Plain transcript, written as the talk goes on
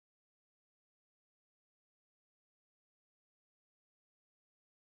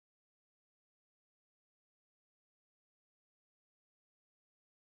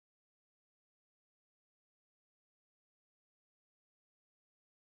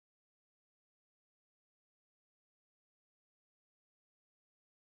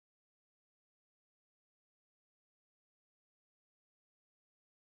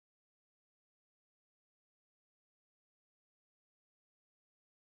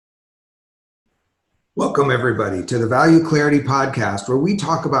Welcome, everybody, to the Value Clarity Podcast, where we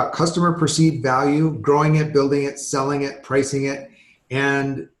talk about customer perceived value, growing it, building it, selling it, pricing it,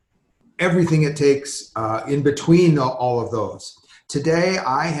 and everything it takes in between all of those. Today,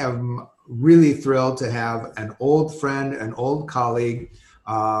 I am really thrilled to have an old friend, an old colleague,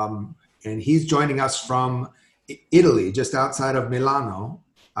 and he's joining us from Italy, just outside of Milano.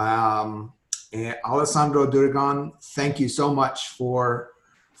 And Alessandro Durgan, thank you so much for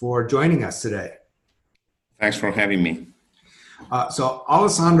joining us today. Thanks for having me. So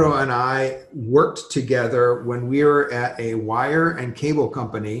Alessandro and I worked together when we were at a wire and cable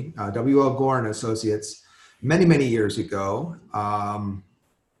company, WL Gore and Associates, many, many years ago. And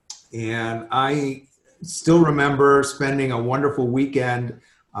I still remember spending a wonderful weekend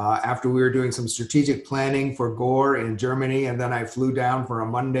after we were doing some strategic planning for Gore in Germany. And then I flew down for a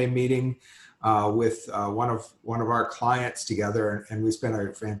Monday meeting with one of our clients together, and we spent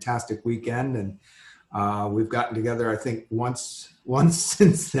a fantastic weekend. And we've gotten together, I think, once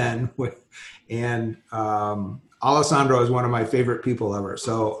since then. And Alessandro is one of my favorite people ever.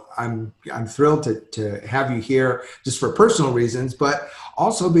 So I'm thrilled to have you here, just for personal reasons, but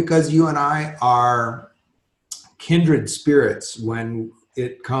also because you and I are kindred spirits when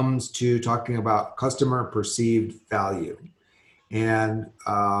it comes to talking about customer perceived value. And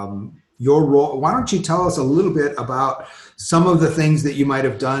your role. Why don't you tell us a little bit about some of the things that you might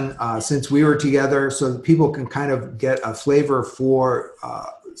have done since we were together, so that people can kind of get a flavor for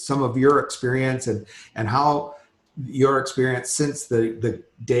some of your experience and how your experience since the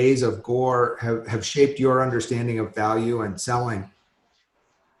days of Gore have shaped your understanding of value and selling.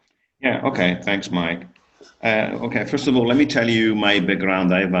 Yeah, okay. Thanks, Mike. Okay, first of all, let me tell you my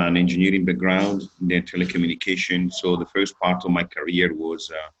background. I have an engineering background in the telecommunication. So the first part of my career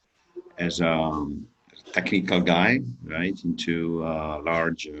was as a technical guy, right, into a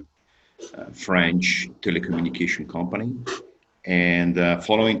large French telecommunication company. And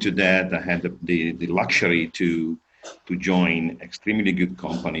following to that, I had the luxury to join extremely good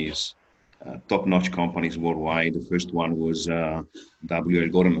companies, top-notch companies worldwide. The first one was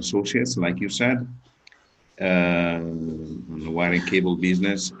WL Gordon Associates, like you said, on the wiring cable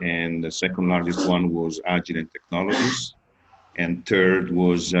business, and the second largest one was Agilent Technologies, and third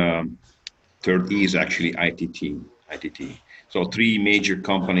is actually ITT. ITT. So three major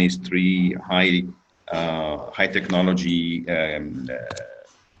companies, three high technology and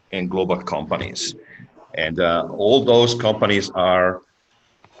global companies, and all those companies are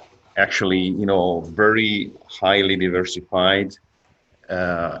actually very highly diversified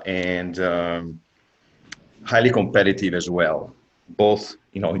and highly competitive as well, both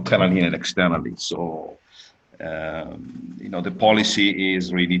internally and externally. So the policy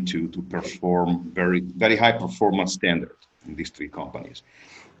is really to perform very very high performance standard in these three companies.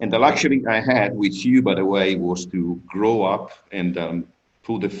 And the luxury I had with you, by the way, was to grow up and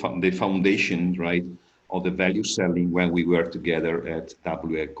put the foundation, right, of the value selling when we were together at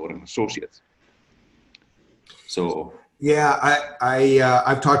WL Gordon Associates. So Yeah,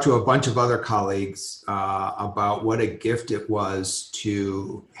 I've talked to a bunch of other colleagues about what a gift it was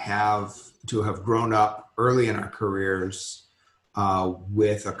to have grown up early in our careers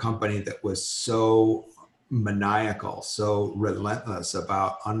with a company that was so maniacal, so relentless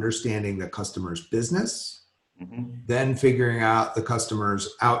about understanding the customer's business, mhm. then figuring out the customer's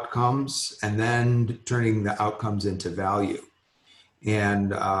outcomes, and then turning the outcomes into value.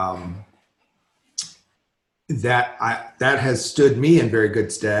 And that has stood me in very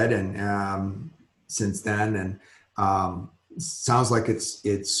good stead, and since then, and sounds like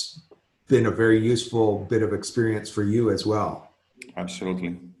it's been a very useful bit of experience for you as well.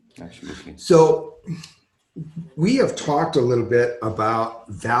 Absolutely, absolutely. So we have talked a little bit about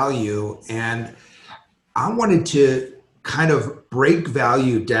value, and I wanted to kind of break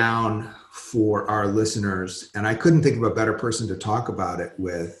value down for our listeners, and I couldn't think of a better person to talk about it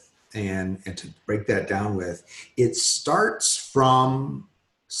with and to break that down with. It starts from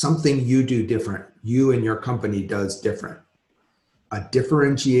something you do different, you and your company does different, a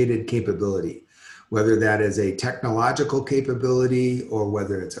differentiated capability, whether that is a technological capability or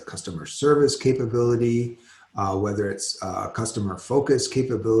whether it's a customer service capability, whether it's a customer focus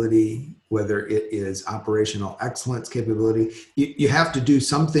capability, whether it is operational excellence capability. You have to do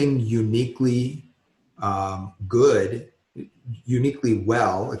something uniquely good, uniquely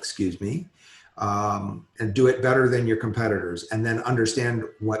well, excuse me, and do it better than your competitors, and then understand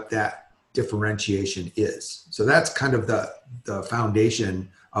what that differentiation is. So that's kind of the foundation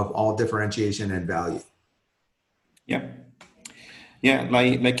of all differentiation and value. Yeah. Yeah,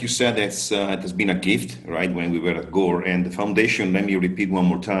 like you said, it has been a gift, right? When we were at Gore, and the foundation. Let me repeat one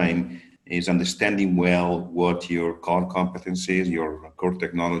more time. is understanding well what your core competencies, your core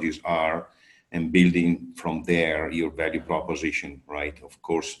technologies are, and building from there your value proposition, right? Of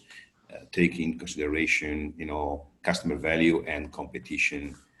course, taking consideration, customer value and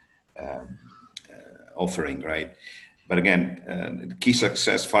competition offering, right? But again, the key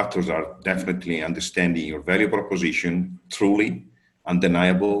success factors are definitely understanding your value proposition, truly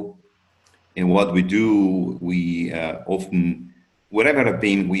undeniable. And what we do, we often, wherever I've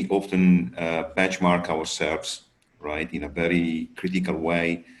been, we often benchmark ourselves, right, in a very critical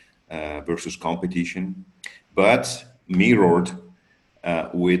way versus competition, but mirrored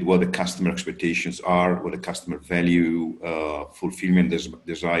with what the customer expectations are, what the customer value, fulfillment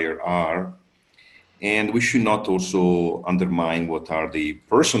desire are. And we should not also undermine what are the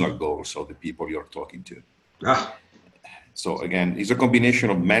personal goals of the people you're talking to. So again, it's a combination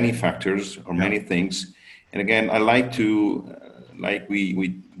of many factors or many things. And again, I like to, like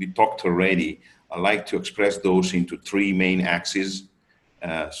we talked already, I like to express those into three main axes.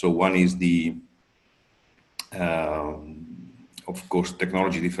 So one is the, of course,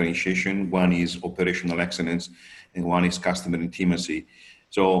 technology differentiation. One is operational excellence, and one is customer intimacy.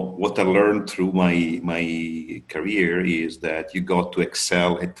 So what I learned through my career is that you got to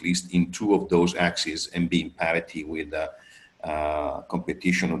excel at least in two of those axes and be in parity with the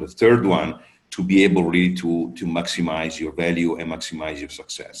competition on the third one to be able really to maximize your value and maximize your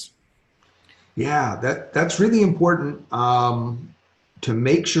success. Yeah, that's really important to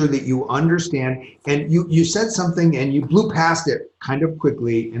make sure that you understand. And you said something and you blew past it kind of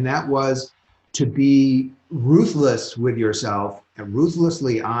quickly, and that was to be ruthless with yourself and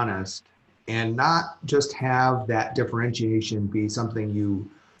ruthlessly honest, and not just have that differentiation be something you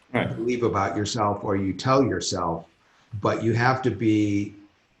believe about yourself or you tell yourself, but you have to be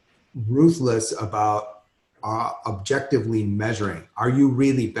ruthless about objectively measuring. Are you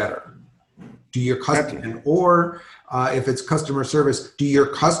really better? Do your customer, or if it's customer service, do your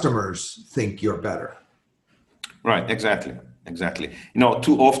customers think you're better? Right, exactly.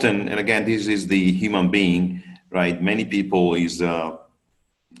 Too often, and again, this is the human being, right? Many people is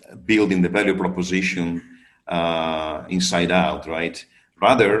building the value proposition inside out, right?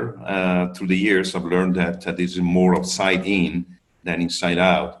 Rather, through the years, I've learned that this is more outside in than inside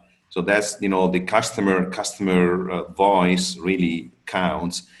out. So that's, the customer voice really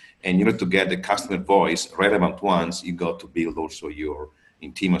counts. And to get the customer voice, relevant ones, you got to build also your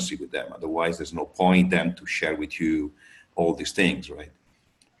intimacy with them. Otherwise, there's no point then to share with you all these things, right?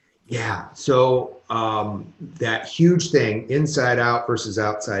 Yeah. So that huge thing, inside out versus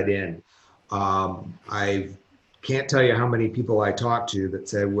outside in. I can't tell you how many people I talk to that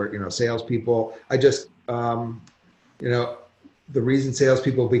say we're, salespeople. I just, the reason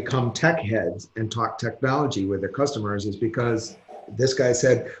salespeople become tech heads and talk technology with their customers is because this guy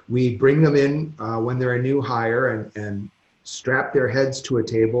said, we bring them in when they're a new hire and strap their heads to a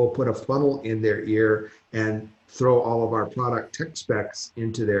table, put a funnel in their ear, and throw all of our product tech specs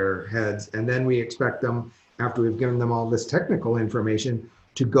into their heads. And then we expect them, after we've given them all this technical information,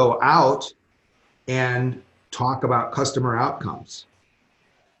 to go out and talk about customer outcomes.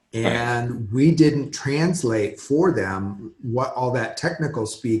 And we didn't translate for them what all that technical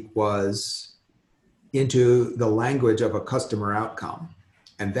speak was into the language of a customer outcome.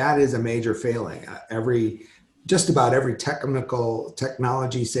 And that is a major failing. Just about every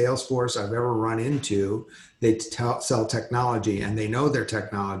technology sales force I've ever run into, they sell technology and they know their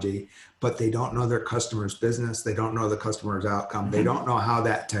technology, but they don't know their customer's business. They don't know the customer's outcome. They don't know how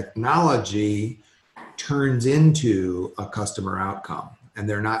that technology turns into a customer outcome, and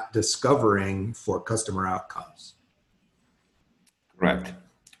they're not discovering for customer outcomes. Correct.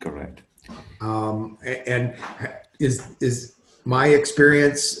 And is my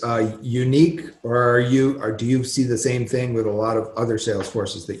experience unique, or do you see the same thing with a lot of other sales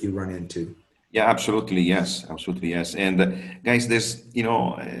forces that you run into? Yeah, absolutely yes. And guys, there's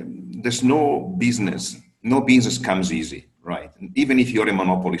no business comes easy, right? Even if you're in a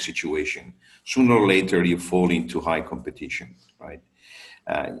monopoly situation, sooner or later you fall into high competition, right?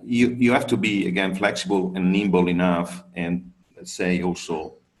 You have to be, again, flexible and nimble enough, and let's say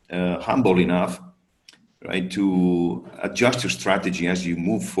also humble enough, right, to adjust your strategy as you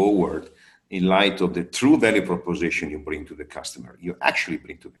move forward in light of the true value proposition you bring to the customer, you actually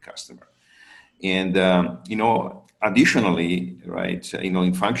bring to the customer. And, additionally, right,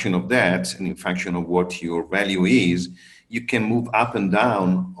 in function of that and in function of what your value is, you can move up and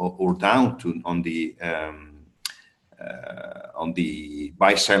down or down on the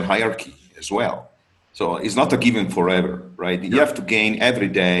buy-sell hierarchy as well. So it's not a given forever, right? You have to gain every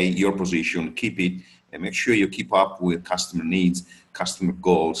day your position, keep it, and make sure you keep up with customer needs, customer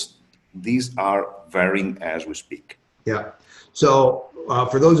goals, these are varying as we speak. Yeah. So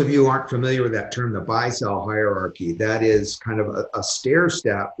for those of you who aren't familiar with that term, the buy-sell hierarchy, that is kind of a stair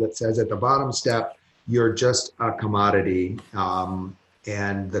step that says at the bottom step, you're just a commodity,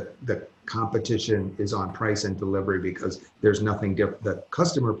 and the competition is on price and delivery because there's nothing different. The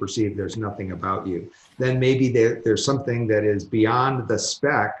customer perceived there's nothing about you. Then maybe there's something that is beyond the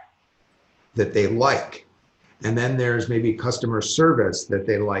spec that they like. And then there's maybe customer service that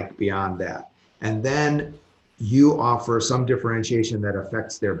they like beyond that. And then you offer some differentiation that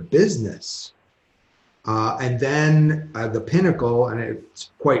affects their business. And then the pinnacle, and it's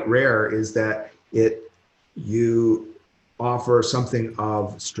quite rare, is that you offer something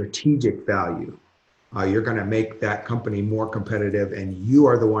of strategic value. You're going to make that company more competitive, and you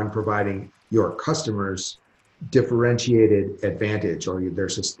are the one providing your customers differentiated advantage or their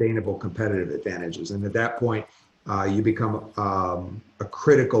sustainable competitive advantages. And at that point, you become a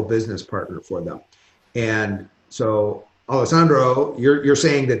critical business partner for them. And so, Alessandro, you're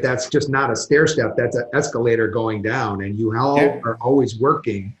saying that that's just not a stair step, that's an escalator going down, and you all are always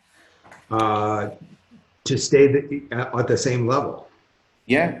working to stay at the same level.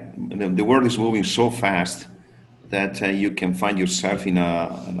 Yeah, the world is moving so fast that you can find yourself in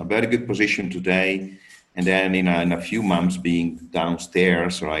a very good position today, and then in a few months being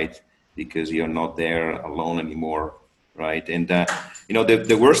downstairs, right? Because you're not there alone anymore, right? And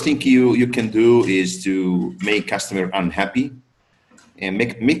the worst thing you can do is to make customer unhappy, and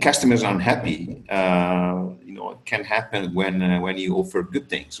make customers unhappy. It can happen when you offer good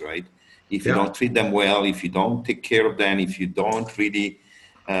things, right? If you don't treat them well, if you don't take care of them, if you don't really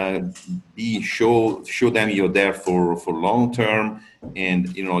show them you're there for long term,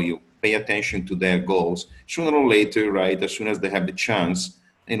 and you pay attention to their goals, sooner or later, right? As soon as they have the chance,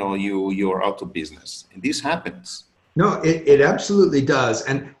 you're out of business, and this happens. No, it absolutely does,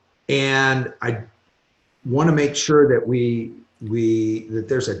 and I want to make sure that that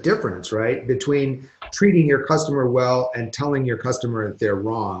there's a difference, right, between treating your customer well and telling your customer that they're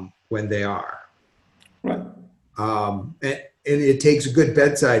wrong when they are. Right. And it takes a good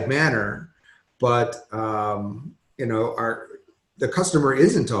bedside manner, but the customer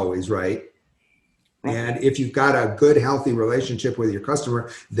isn't always right. And if you've got a good, healthy relationship with your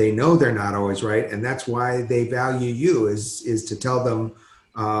customer, they know they're not always right, and that's why they value you is to tell them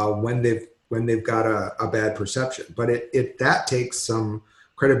when they've got a bad perception. But that takes some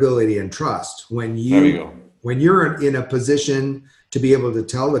credibility and trust when you're in a position to be able to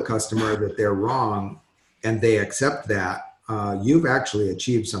tell the customer that they're wrong, and they accept that. You've actually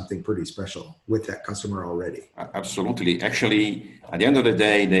achieved something pretty special with that customer already. Absolutely. Actually, at the end of the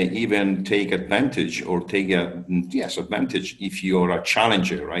day, they even take advantage advantage if you're a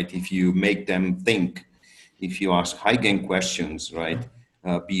challenger, right? If you make them think, if you ask high-gain questions, right?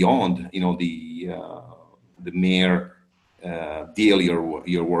 Beyond, the mere deal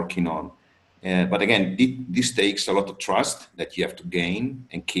you're working on. But again, this takes a lot of trust that you have to gain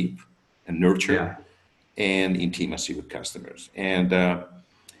and keep and nurture. Yeah. And intimacy with customers. And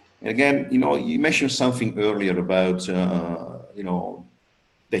again, you mentioned something earlier about,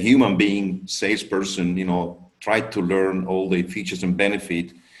 the human being salesperson, try to learn all the features and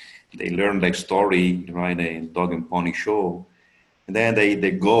benefit. They learn their story, right? A dog and pony show. And then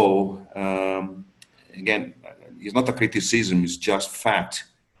they go, again, it's not a criticism, it's just fact,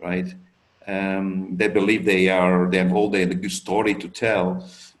 right? They believe they have all the good story to tell.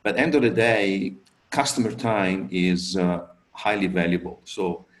 But at the end of the day, customer time is highly valuable.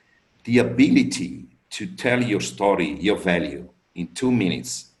 So the ability to tell your story, your value in 2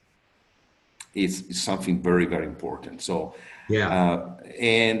 minutes is something very, very important. So,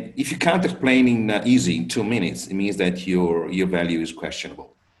 and if you can't explain easy in 2 minutes, it means that your value is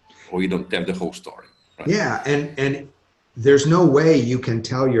questionable, or you don't tell the whole story. Right? Yeah, and there's no way you can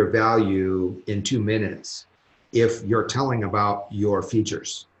tell your value in 2 minutes if you're telling about your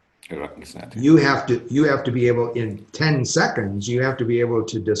features. Exactly. You have to be able, in 10 seconds, you have to be able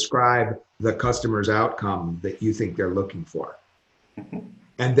to describe the customer's outcome that you think they're looking for. Mm-hmm.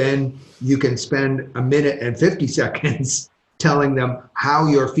 And then you can spend 1 minute and 50 seconds telling them how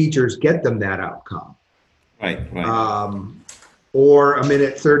your features get them that outcome. Right. Or 1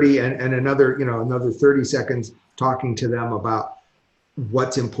 minute 30 and another 30 seconds talking to them about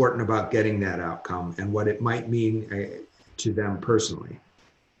what's important about getting that outcome and what it might mean to them personally.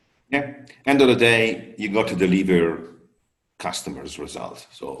 Yeah. End of the day, you got to deliver customers' results.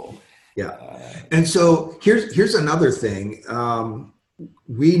 So and so here's another thing.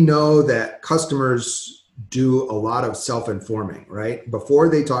 We know that customers do a lot of self-informing, right? Before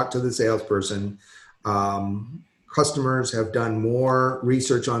they talk to the salesperson, customers have done more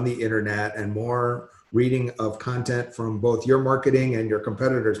research on the internet and more reading of content from both your marketing and your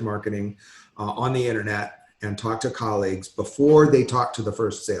competitors' marketing on the internet and talk to colleagues before they talk to the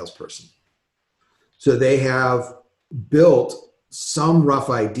first salesperson. So they have built some rough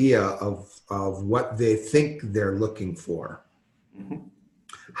idea of what they think they're looking for. Mm-hmm.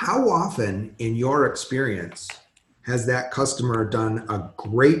 How often, in your experience, has that customer done a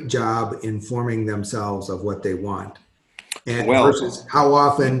great job informing themselves of what they want? And versus how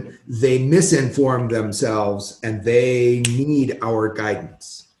often they misinform themselves and they need our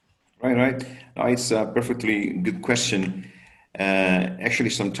guidance? Right. No, it's a perfectly good question. Actually,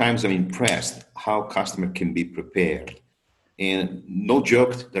 sometimes I'm impressed how customer can be prepared. And no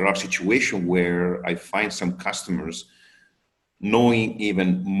joke, there are situations where I find some customers knowing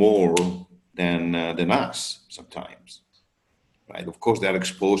even more than us sometimes. Right. Of course, they're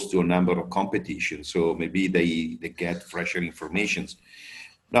exposed to a number of competitions, so maybe they get fresher informations.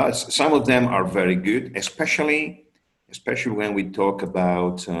 Now, some of them are very good, especially when we talk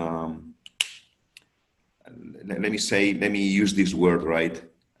about, let me use this word, right?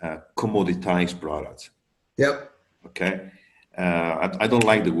 Commoditized products. Yep. Okay. I don't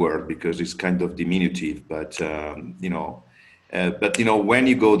like the word because it's kind of diminutive, but when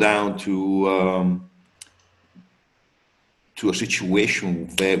you go down to a situation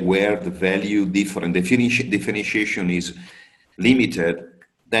where the value differentiation is limited,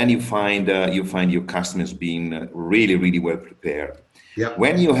 then you find your customers being really, really well prepared. Yep.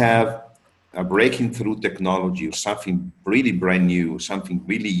 When you have a breaking through technology or something really brand new, something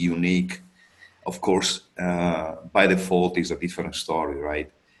really unique, of course, by default is a different story,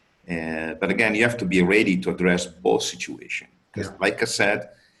 right? But again, you have to be ready to address both situations. Because like I said,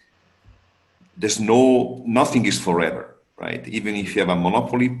 nothing is forever. Right? Even if you have a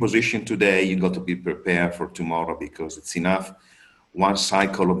monopoly position today, you got to be prepared for tomorrow because it's enough one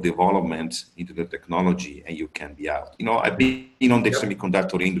cycle of development into the technology and you can be out. I've been on the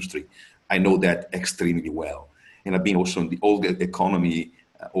semiconductor industry. I know that extremely well. And I've been also in the old economy,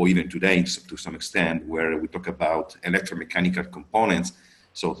 or even today to some extent, where we talk about electromechanical components.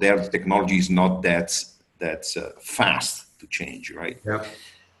 So there the technology is not that fast to change, right? Yeah.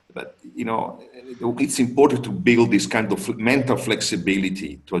 But, it's important to build this kind of mental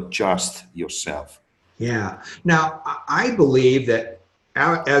flexibility to adjust yourself. Yeah. Now, I believe that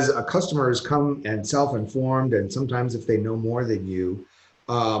as a customer has come and self-informed, and sometimes if they know more than you,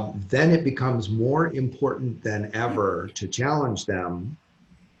 then it becomes more important than ever to challenge them,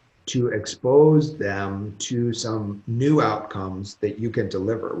 to expose them to some new outcomes that you can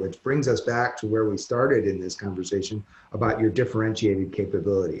deliver, which brings us back to where we started in this conversation about your differentiated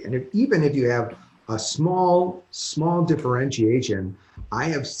capability. And even if you have a small differentiation, I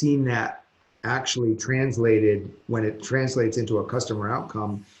have seen that actually translated, when it translates into a customer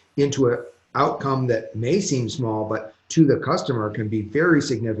outcome, into an outcome that may seem small, but to the customer can be very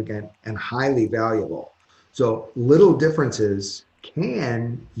significant and highly valuable. So little differences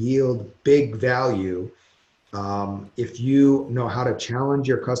can yield big value if you know how to challenge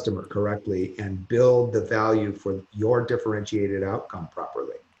your customer correctly and build the value for your differentiated outcome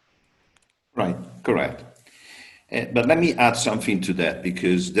properly. Right, correct. But let me add something to that,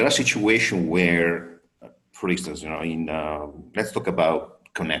 because there are situations where, for instance, let's talk about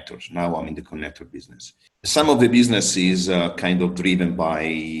connectors. Now I'm in the connector business. Some of the business is kind of driven by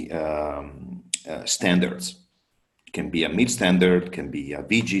standards. Can be a MID standard, can be a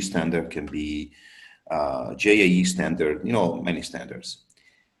VG standard, can be JAE standard, many standards.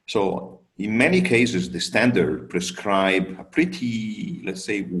 So in many cases, the standard prescribe a pretty, let's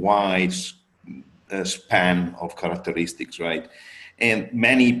say, wide span of characteristics, right? And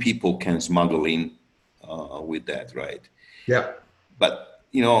many people can smuggle in with that, right? Yeah. But,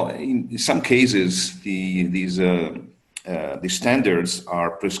 in some cases, the standards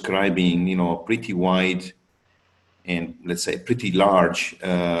are prescribing, pretty wide and, let's say, pretty large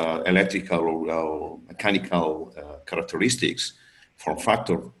electrical or mechanical characteristics, form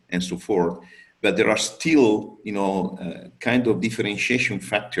factor, and so forth. But there are still, kind of differentiation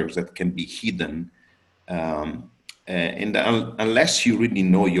factors that can be hidden. And unless you really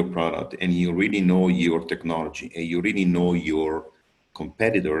know your product and you really know your technology and you really know your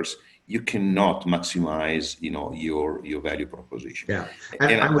competitors, you cannot maximize, your value proposition. Yeah.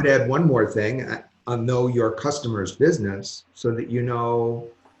 And I would add one more thing. Know your customer's business so that you know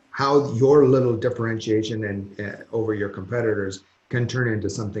how your little differentiation and over your competitors can turn into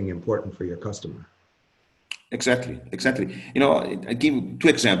something important for your customer. Exactly. I give two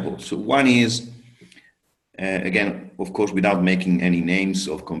examples. So one is Again, of course, without making any names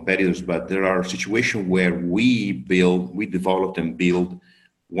of competitors, but there are situations where we developed and build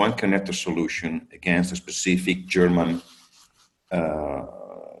one connector solution against a specific German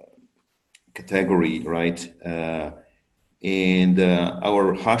category, right?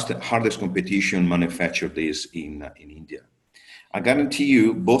 Our hardest competition manufactured this in India. I guarantee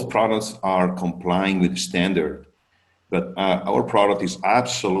you, both products are complying with the standard, but our product is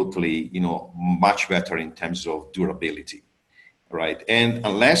absolutely, much better in terms of durability, right? And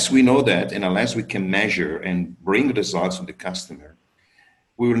unless we know that, and unless we can measure and bring results to the customer,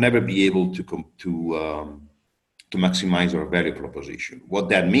 we will never be able to maximize our value proposition. What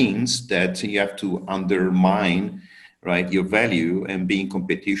that means that you have to undermine, right, your value and be in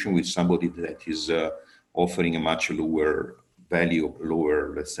competition with somebody that is offering a much lower value,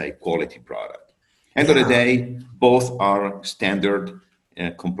 lower, let's say, quality product. End of the day, both are standard,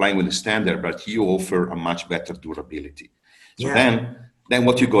 complying with the standard, but you offer a much better durability. So then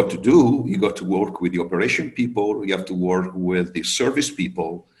what you got to do, you got to work with the operation people, you have to work with the service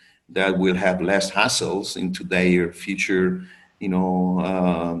people that will have less hassles into their future,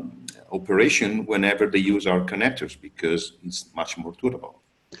 operation whenever they use our connectors, because it's much more durable.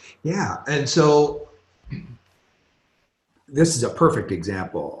 Yeah, and so this is a perfect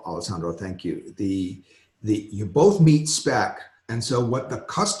example, Alessandro. Thank you. You both meet spec, and so what the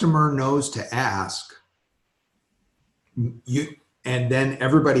customer knows to ask, and then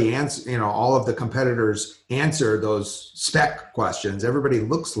everybody answer. All of the competitors answer those spec questions. Everybody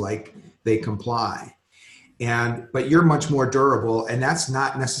looks like they comply, but you're much more durable, and that's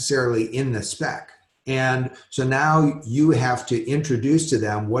not necessarily in the spec. And so now you have to introduce to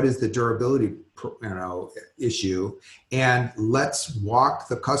them what is the durability issue, and let's walk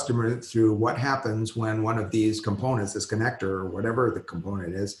the customer through what happens when one of these components, this connector or whatever the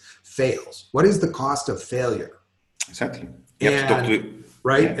component is, fails. What is the cost of failure? Exactly.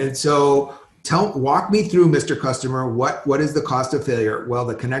 Right. Yeah. And so walk me through, Mr. Customer, what is the cost of failure? Well,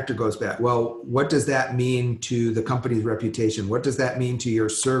 the connector goes bad. Well, what does that mean to the company's reputation? What does that mean to your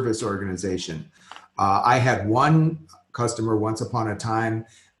service organization? I had one customer once upon a time.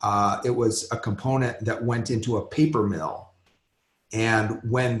 It was a component that went into a paper mill. And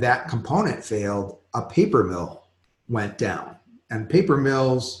when that component failed, a paper mill went down. And paper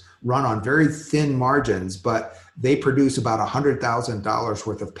mills run on very thin margins, but they produce about $100,000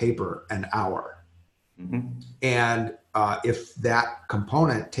 worth of paper an hour. Mm-hmm. And if that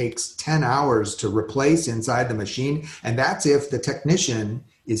component takes 10 hours to replace inside the machine, and that's if the technician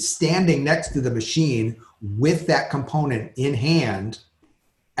is standing next to the machine with that component in hand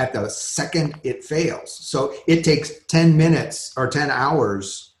at the second it fails. So it takes 10 minutes or 10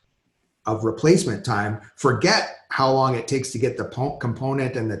 hours of replacement time. Forget how long it takes to get the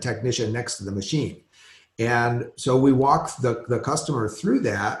component and the technician next to the machine. And so we walk the customer through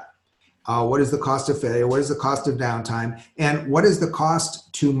that. What is the cost of failure? What is the cost of downtime? And what is the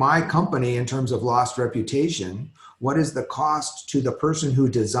cost to my company in terms of lost reputation? What is the cost to the person who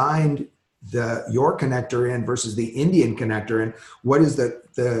designed your connector in versus the Indian connector in? What is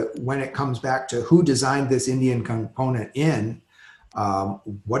when it comes back to who designed this Indian component in,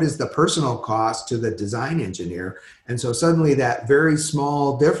 what is the personal cost to the design engineer? And so suddenly that very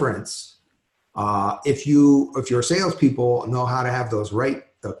small difference, if your salespeople know how to have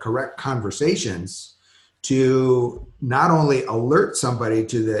the correct conversations to not only alert somebody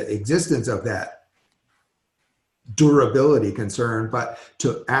to the existence of that durability concern, but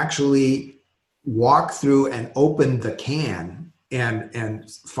to actually walk through and open the can and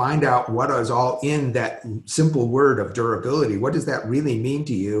find out what is all in that simple word of durability. What does that really mean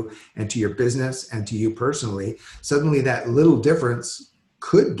to you and to your business and to you personally? Suddenly that little difference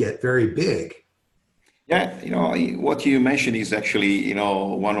could get very big. Yeah, what you mentioned is actually,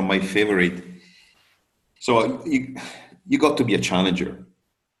 one of my favorite. So you got to be a challenger.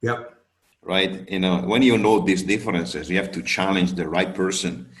 Yep. Right? When you know these differences, you have to challenge the right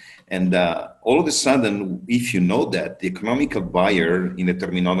person. And all of a sudden, if you know that, the economical buyer, in the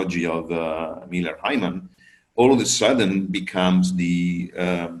terminology of Miller Heiman, all of a sudden becomes the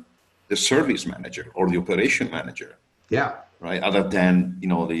service manager or the operation manager. Yeah. Right. Other than,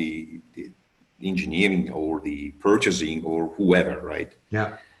 the engineering or the purchasing or whoever. Right.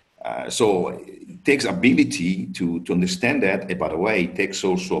 Yeah. So it takes ability to understand that. And by the way, it takes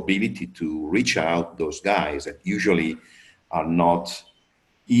also ability to reach out those guys that usually are not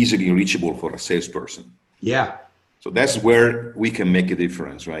easily reachable for a salesperson. Yeah. So that's where we can make a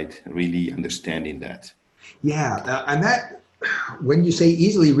difference, right? Really understanding that. Yeah. And that, when you say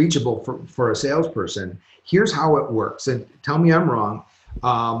easily reachable for a salesperson, here's how it works. And tell me I'm wrong.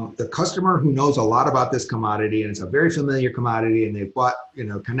 the customer who knows a lot about this commodity, and it's a very familiar commodity, and they've bought,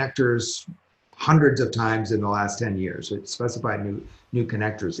 connectors hundreds of times in the last 10 years. So it's specified new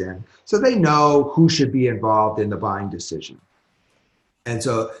connectors in. So they know who should be involved in the buying decision. And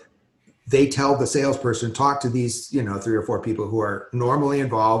so they tell the salesperson, talk to these, 3 or 4 people who are normally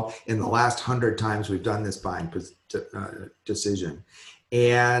involved in the last 100 times we've done this buying decision.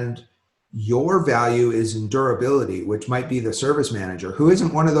 And your value is in durability, which might be the service manager who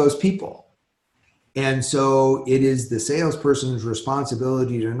isn't one of those people. And so it is the salesperson's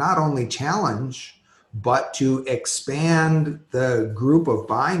responsibility to not only challenge, but to expand the group of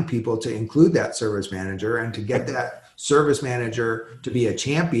buying people to include that service manager and to get that service manager to be a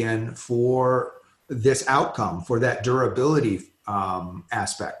champion for this outcome, for that durability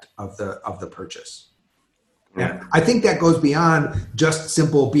aspect of the purchase. And I think that goes beyond just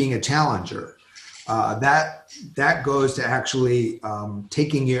simple being a challenger. That goes to actually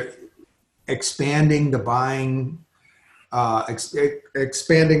expanding the buying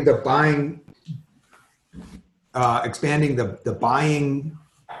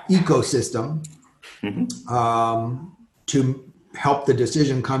ecosystem to help the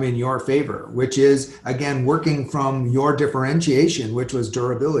decision come in your favor, which is, again, working from your differentiation, which was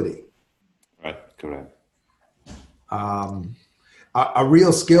durability. Right, correct. A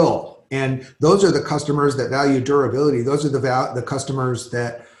real skill. And those are the customers that value durability. Those are the customers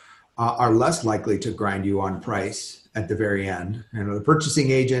that are less likely to grind you on price at the very end. The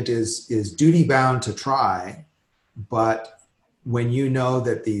purchasing agent is duty bound to try, but when you know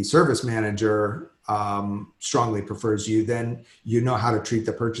that the service manager strongly prefers you, then you know how to treat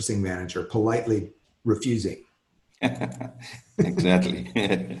the purchasing manager, politely refusing. Exactly.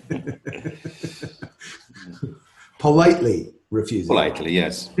 Politely refusing. Politely,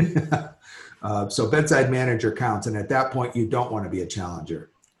 yes. So bedside manager counts, and at that point, you don't want to be a challenger.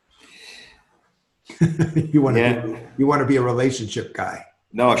 You want to be a relationship guy.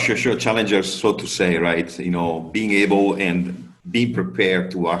 No, sure. Challengers, so to say, right? Being able and being prepared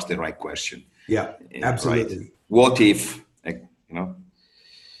to ask the right question. Yeah, absolutely. Right? What if?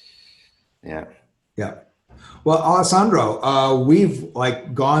 Yeah. Yeah. Well, Alessandro, we've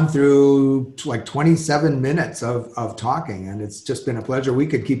gone through 27 minutes of talking, and it's just been a pleasure. We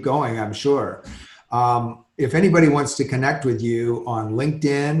could keep going, I'm sure. If anybody wants to connect with you on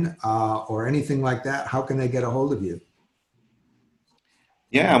LinkedIn or anything like that, how can they get a hold of you?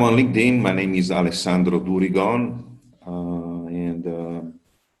 Yeah, I'm on LinkedIn. My name is Alessandro Durigon, and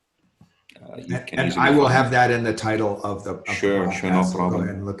you can. And I will have that in the title of the Sure, no problem. So go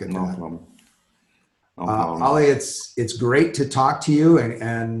ahead and look at no that. Problem. Ali, it's great to talk to you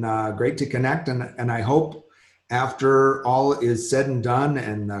and great to connect. And I hope after all is said and done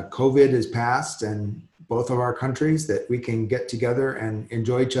and COVID is passed and both of our countries, that we can get together and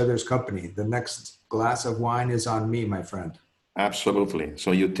enjoy each other's company. The next glass of wine is on me, my friend. Absolutely.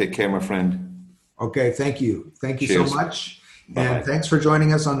 So you take care, my friend. Okay. Thank you. Thank you Cheers. so much. Bye-bye. And thanks for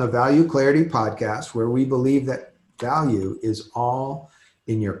joining us on the Value Clarity Podcast, where we believe that value is all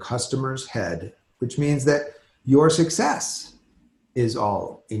in your customer's head, which means that your success is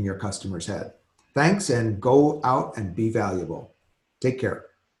all in your customer's head. Thanks, and go out and be valuable. Take care.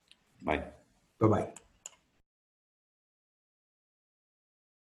 Bye. Bye-bye.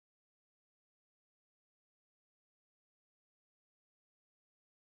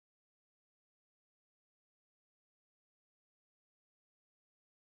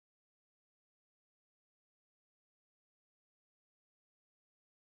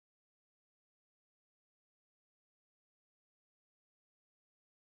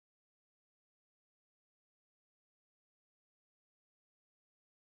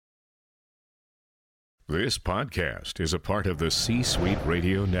 This podcast is a part of the C-Suite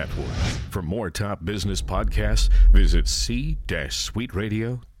Radio Network. For more top business podcasts, visit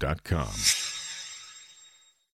c-suiteradio.com.